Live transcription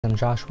I'm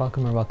Josh,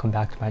 welcome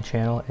back to my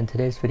channel. In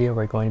today's video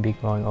we're going to be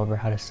going over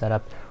how to set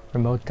up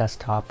remote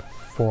desktop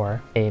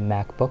for a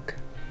MacBook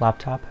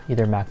laptop,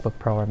 either MacBook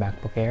Pro or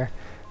MacBook Air,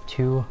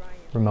 to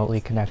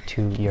remotely connect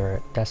to your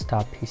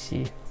desktop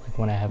PC like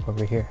one I have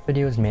over here. This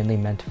video is mainly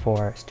meant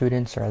for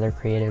students or other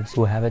creatives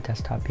who have a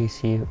desktop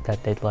PC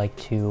that they'd like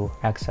to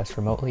access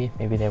remotely.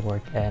 Maybe they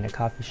work in a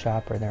coffee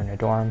shop or they're in a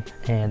dorm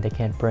and they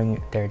can't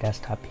bring their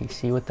desktop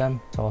PC with them.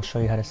 So I'll show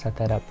you how to set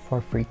that up for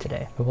free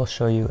today. I will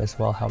show you as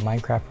well how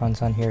Minecraft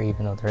runs on here,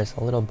 even though there is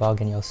a little bug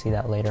and you'll see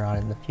that later on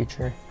in the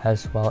future,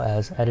 as well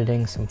as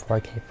editing some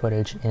 4K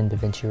footage in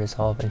DaVinci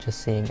Resolve and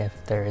just seeing if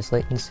there is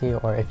latency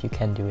or if you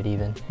can do it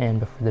even.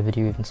 And before the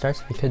video even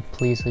starts, if you could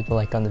please leave a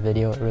like on the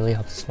video. It really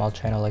helps a small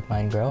channel like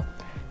mine grow.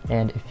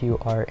 And if you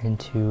are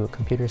into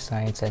computer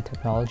science and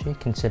technology,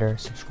 consider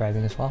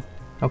subscribing as well.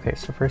 Okay,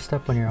 so first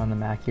up, when you're on the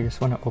Mac, you just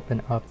want to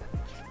open up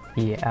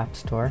the App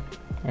Store,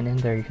 and in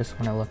there you just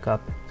want to look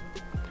up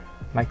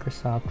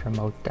Microsoft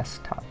Remote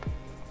Desktop.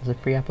 It's a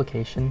free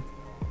application.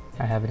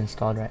 I have it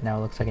installed right now.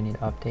 It looks like I need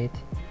to update,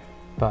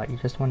 but you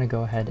just want to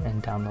go ahead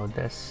and download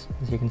this.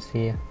 As you can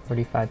see,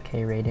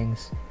 45K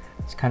ratings.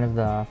 It's kind of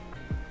the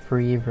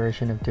free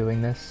version of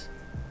doing this.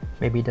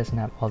 Maybe it doesn't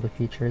have all the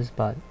features,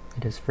 but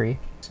it is free.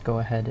 Just go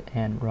ahead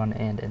and run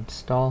and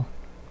install.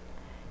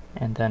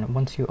 And then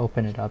once you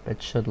open it up,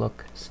 it should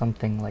look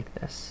something like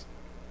this.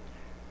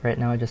 Right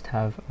now I just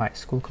have my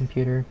school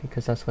computer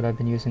because that's what I've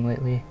been using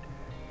lately,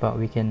 but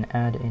we can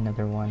add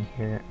another one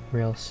here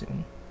real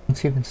soon.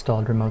 Once you've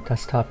installed Remote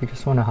Desktop, you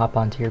just want to hop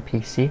onto your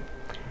PC,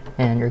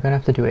 and you're going to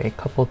have to do a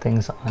couple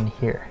things on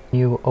here.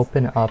 You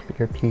open up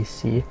your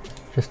PC,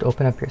 just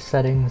open up your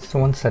settings. So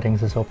once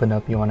settings is opened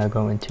up, you want to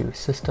go into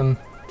System,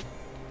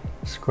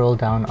 scroll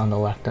down on the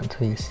left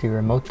until you see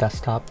Remote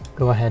Desktop.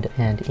 Go ahead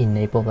and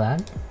enable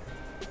that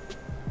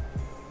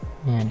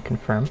and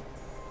confirm.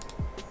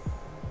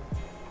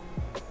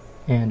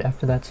 And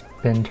after that's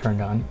been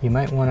turned on, you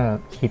might want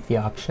to keep the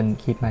option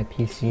keep my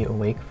PC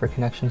awake for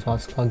connections while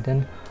it's plugged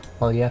in.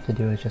 All you have to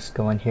do is just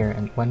go in here,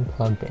 and when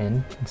plugged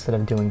in, instead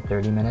of doing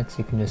 30 minutes,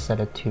 you can just set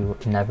it to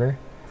never,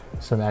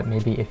 so that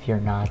maybe if you're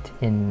not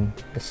in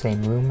the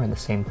same room or the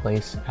same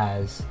place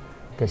as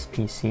this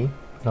PC,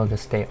 it'll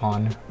just stay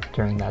on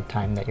during that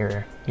time that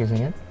you're using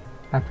it.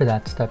 After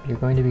that step, you're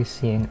going to be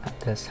seeing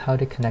this how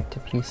to connect to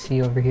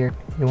PC over here.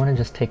 You want to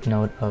just take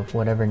note of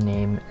whatever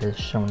name is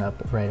shown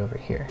up right over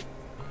here.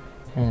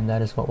 And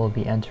that is what we'll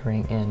be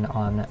entering in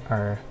on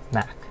our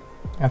Mac.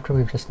 After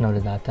we've just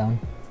noted that down,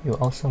 you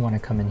also want to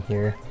come in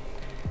here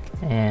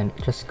and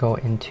just go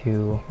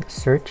into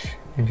search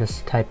and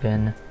just type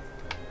in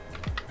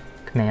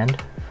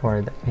command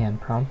for the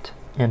command prompt.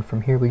 And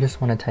from here, we just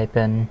want to type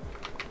in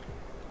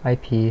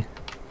IP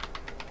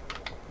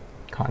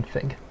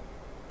config,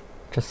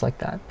 just like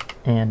that.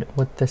 And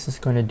what this is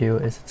going to do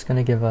is it's going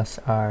to give us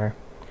our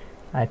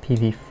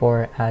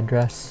IPv4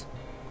 address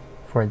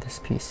for this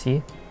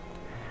PC.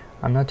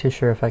 I'm not too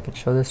sure if I can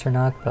show this or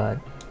not, but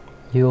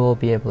you'll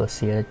be able to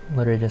see it. It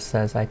literally just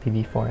says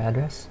IPv4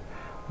 address.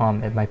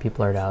 It might be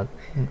blurred out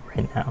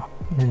right now.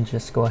 And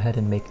just go ahead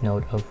and make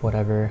note of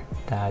whatever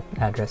that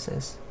address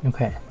is.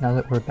 Okay, now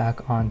that we're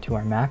back onto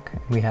our Mac,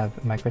 we have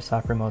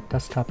Microsoft Remote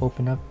Desktop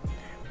open up.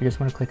 We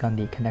just want to click on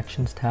the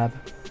Connections tab,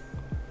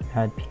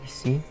 add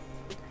PC,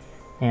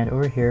 and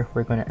over here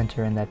we're going to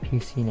enter in that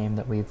PC name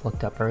that we've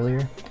looked up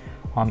earlier.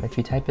 If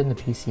you type in the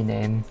PC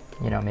name,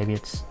 maybe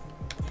it's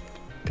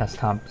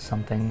desktop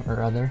something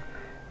or other,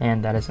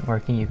 and that isn't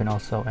working, you can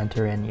also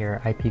enter in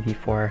your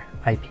IPv4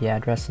 IP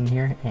address in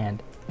here,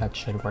 and that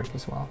should work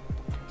as well.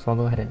 So I'll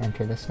go ahead and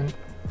enter this in,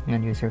 and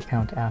then user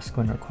account ask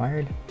when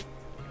required,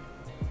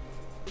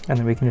 and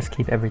then we can just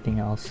keep everything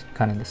else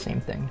kind of the same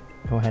thing.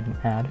 Go ahead and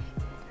add,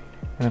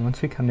 and then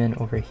once we come in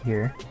over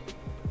here,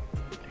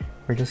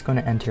 we're just going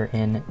to enter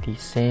in the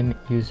same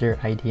user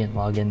ID and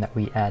login that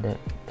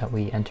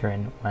we enter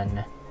in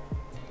when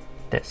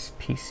this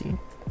PC.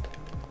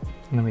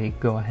 And then we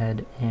go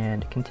ahead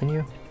and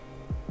continue.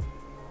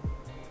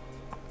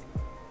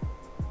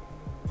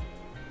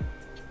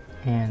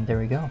 And there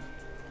we go.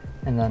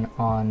 And then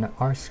on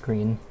our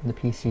screen, the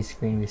PC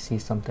screen, we see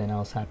something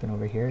else happen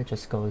over here. It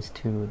just goes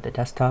to the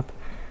desktop.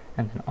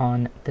 And then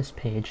on this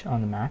page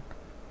on the Mac,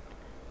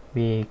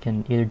 we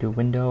can either do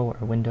window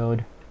or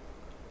windowed,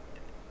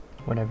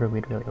 whatever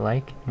we'd really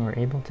like. And we're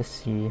able to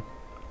see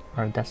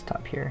our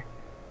desktop here.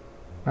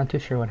 Not too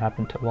sure what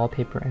happened to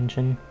Wallpaper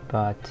Engine,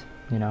 but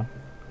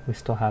we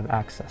still have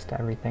access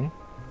to everything.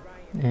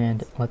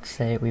 And let's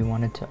say we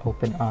wanted to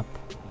open up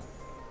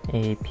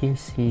a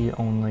PC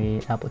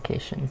only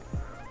application,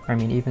 or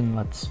even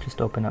let's just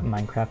open up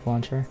Minecraft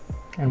launcher.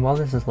 And while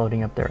this is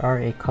loading up, there are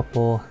a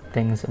couple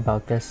things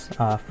about this.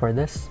 For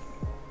this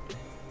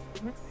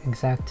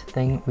exact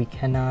thing, we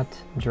cannot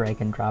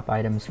drag and drop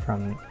items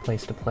from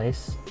place to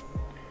place,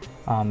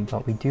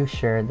 but we do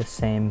share the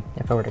same.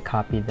 If I were to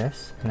copy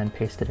this and then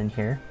paste it in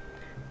here,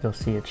 you'll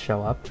see it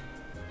show up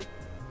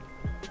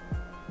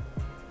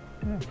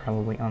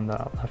probably on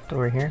the left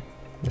over here,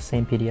 the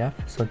same PDF.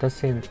 So it does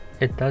say that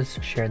it does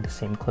share the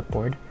same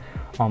clipboard.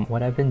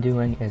 What I've been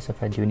doing is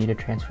if I do need to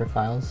transfer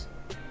files,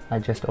 I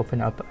just open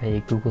up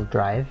a Google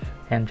Drive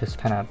and just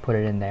kind of put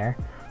it in there.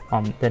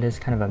 That is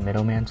kind of a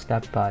middleman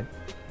step, but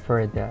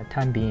for the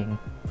time being,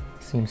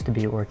 seems to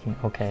be working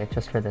okay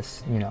just for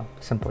this, you know,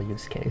 simple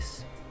use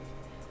case.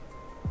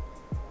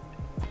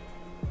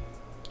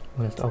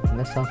 We'll just open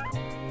this up.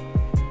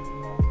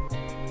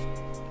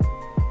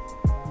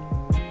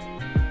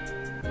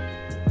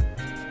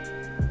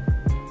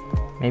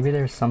 Maybe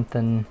there's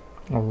something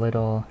a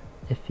little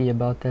iffy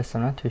about this.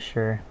 I'm not too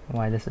sure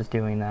why this is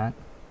doing that.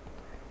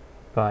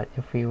 But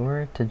if we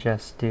were to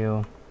just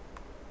do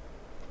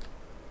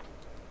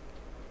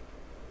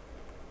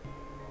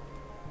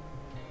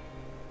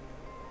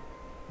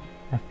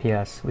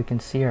FPS, we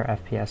can see our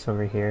FPS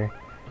over here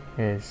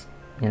is,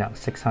 you know,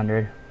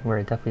 600.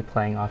 We're definitely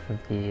playing off of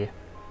the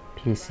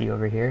PC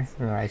over here,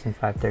 the Ryzen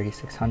 5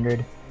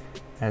 3600,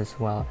 as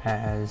well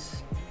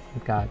as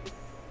we've got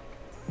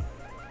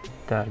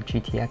the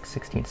GTX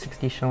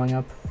 1660 showing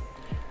up.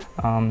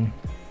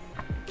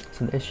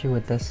 So the issue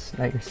with this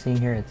that you're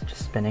seeing here, it's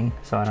just spinning,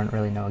 so I don't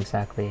really know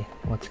exactly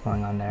what's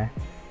going on there.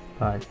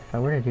 But if I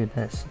were to do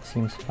this, it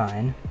seems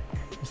fine.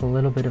 There's a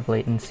little bit of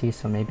latency,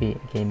 so maybe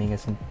gaming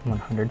isn't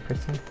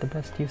 100% the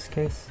best use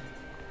case.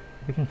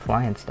 We can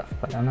fly and stuff,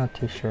 but I'm not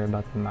too sure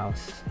about the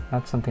mouse.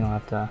 That's something I'll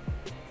have to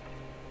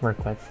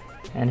work with.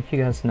 And if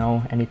you guys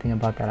know anything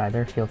about that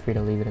either, feel free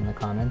to leave it in the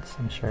comments.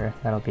 I'm sure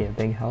that'll be a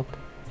big help.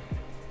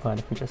 But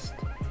if we just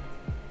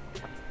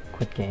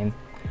quit game,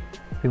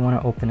 if we want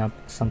to open up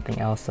something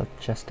else up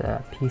just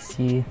a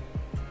PC, you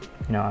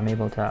know, I'm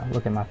able to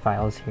look at my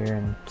files here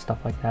and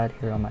stuff like that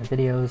here on my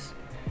videos.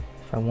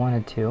 If I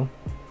wanted to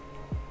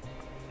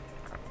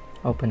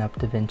open up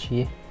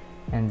DaVinci,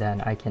 and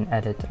then I can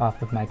edit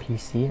off of my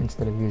PC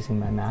instead of using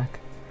my Mac,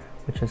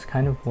 which is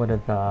kind of one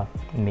of the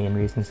main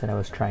reasons that I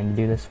was trying to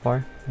do this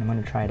for. I'm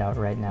going to try it out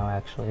right now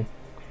actually,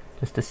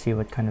 just to see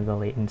what kind of the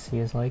latency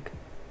is like.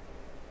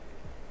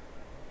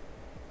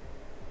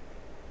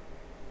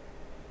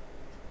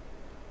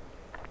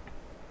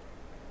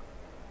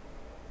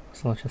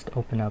 So let's just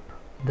open up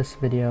this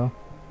video.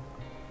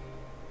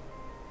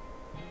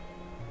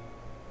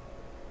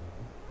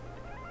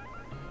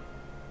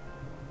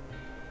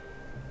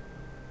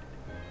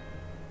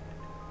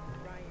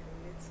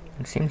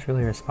 It seems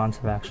really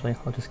responsive actually.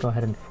 I'll just go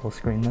ahead and full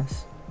screen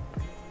this.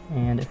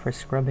 And if we're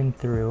scrubbing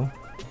through,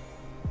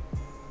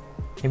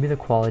 maybe the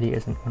quality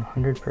isn't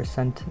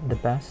 100% the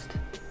best,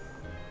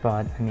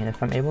 but I mean,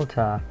 if I'm able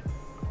to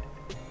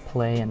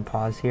play and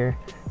pause here,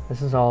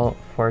 this is all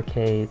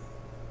 4K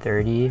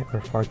 30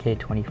 or 4K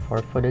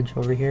 24 footage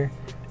over here,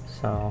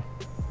 so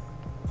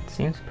it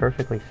seems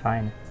perfectly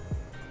fine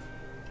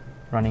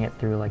running it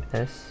through like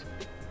this.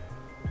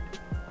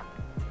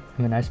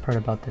 And the nice part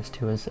about this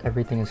too is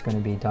everything is going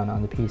to be done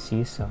on the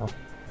PC, so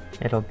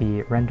it'll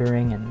be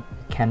rendering and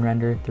can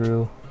render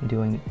through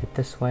doing it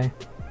this way.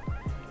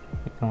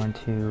 We're going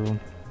to,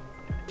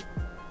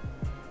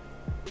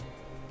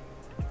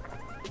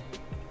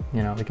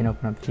 you know, we can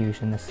open up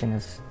Fusion. This thing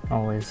is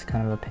always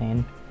kind of a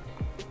pain.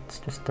 Let's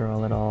just throw a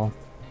little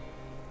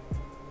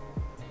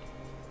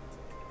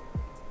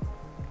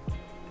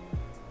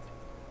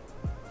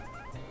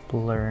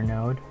blur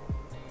node.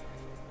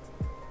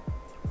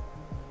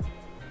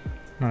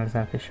 Not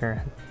exactly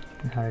sure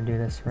how to do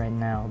this right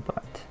now,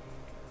 but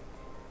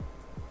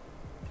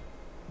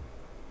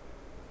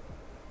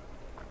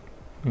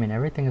I mean,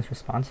 everything is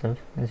responsive.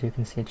 As you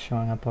can see, it's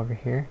showing up over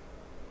here.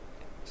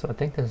 So I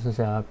think this is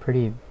a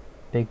pretty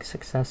big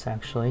success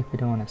actually. We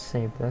don't want to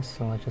save this,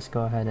 so let's just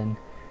go ahead and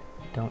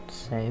don't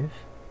save.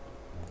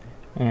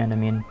 And I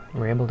mean,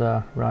 we're able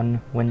to run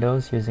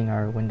Windows using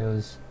our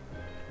Windows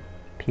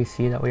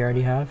PC that we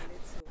already have.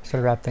 So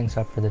to wrap things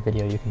up for the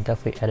video, you can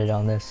definitely edit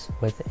on this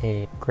with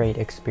a great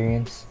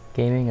experience.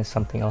 Gaming is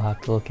something I'll have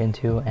to look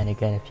into, and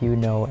again, if you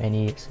know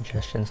any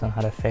suggestions on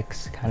how to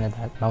fix kind of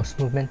that mouse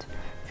movement,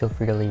 feel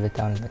free to leave it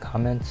down in the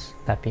comments.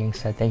 That being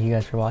said, thank you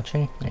guys for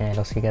watching, and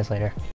I'll see you guys later.